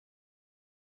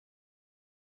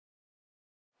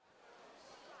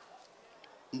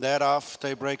That off,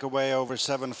 they break away over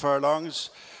 7 furlongs.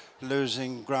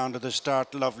 Losing ground at the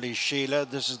start, Lovely Sheila.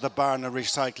 This is the Barna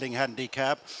Recycling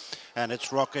Handicap. And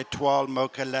it's Rocket Twal,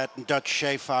 Mokhalad and Dutch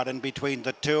Shafar in between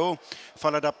the two.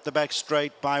 Followed up the back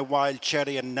straight by Wild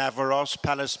Cherry and Navarros.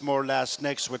 Palace Moore last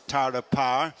next with Tara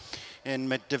Par. In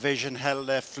mid-division, Hell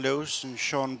Left Loose, and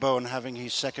Sean Bowen having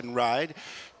his second ride.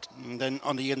 And then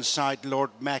on the inside,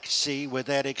 Lord Maxey with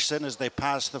Ericsson as they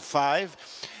pass the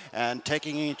 5. And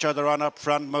taking each other on up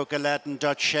front, Mokhalad and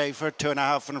Dutch Shafar,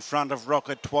 2.5 in front of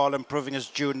Rocket Twal, improving as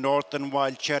Due North and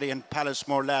Wild Cherry and Palace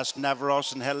More last,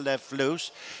 Navarros and Hell Left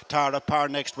Loose. Tara Par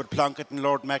next with Plunkett and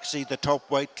Lord Maxey, the top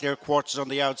weight, clear quarters on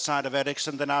the outside of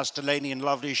Ericsson, then Astellani and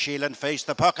Lovely Sheila and face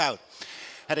the puck out.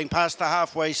 Heading past the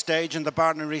halfway stage in the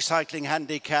Barna Recycling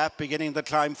Handicap, beginning the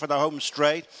climb for the home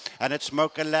straight. And it's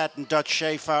Mokhalad and Dutch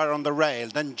Shafar on the rail.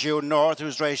 Then Due North,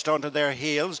 who's raced onto their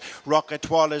heels. Rocket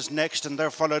Twal is next, and they're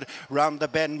followed round the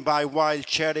bend by Wild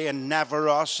Cherry and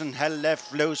Navarros and Hell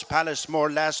Left Loose. Palace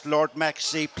More last, Lord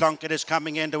Maxey. Plunkett is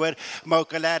coming into it.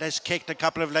 Mokhalad has kicked a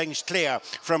couple of lengths clear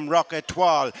from Rocket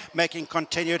Twal, making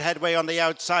continued headway on the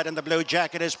outside. And the blue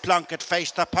jacket is Plunkett.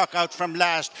 Faced the puck out from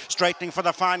last, straightening for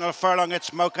the final furlong.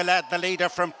 It's Mokhalad, the leader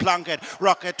from Plunkett.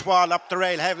 Rocket Twal up the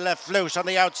rail, Hell Left Loose on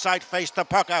the outside, faced the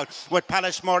puck out with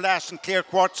Palace More last and Clear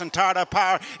Quartz and Tara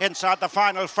Power inside the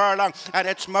final furlong. And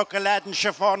it's Mokhalad and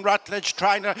Chiffon Rutledge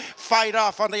trying to fight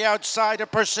off on the outside. A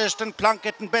persistent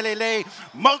Plunkett and Billy Lee.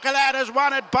 Mokhalad has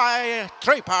won it by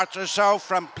 3 parts or so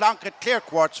from Plunkett. Clear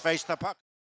Quartz faced the puck.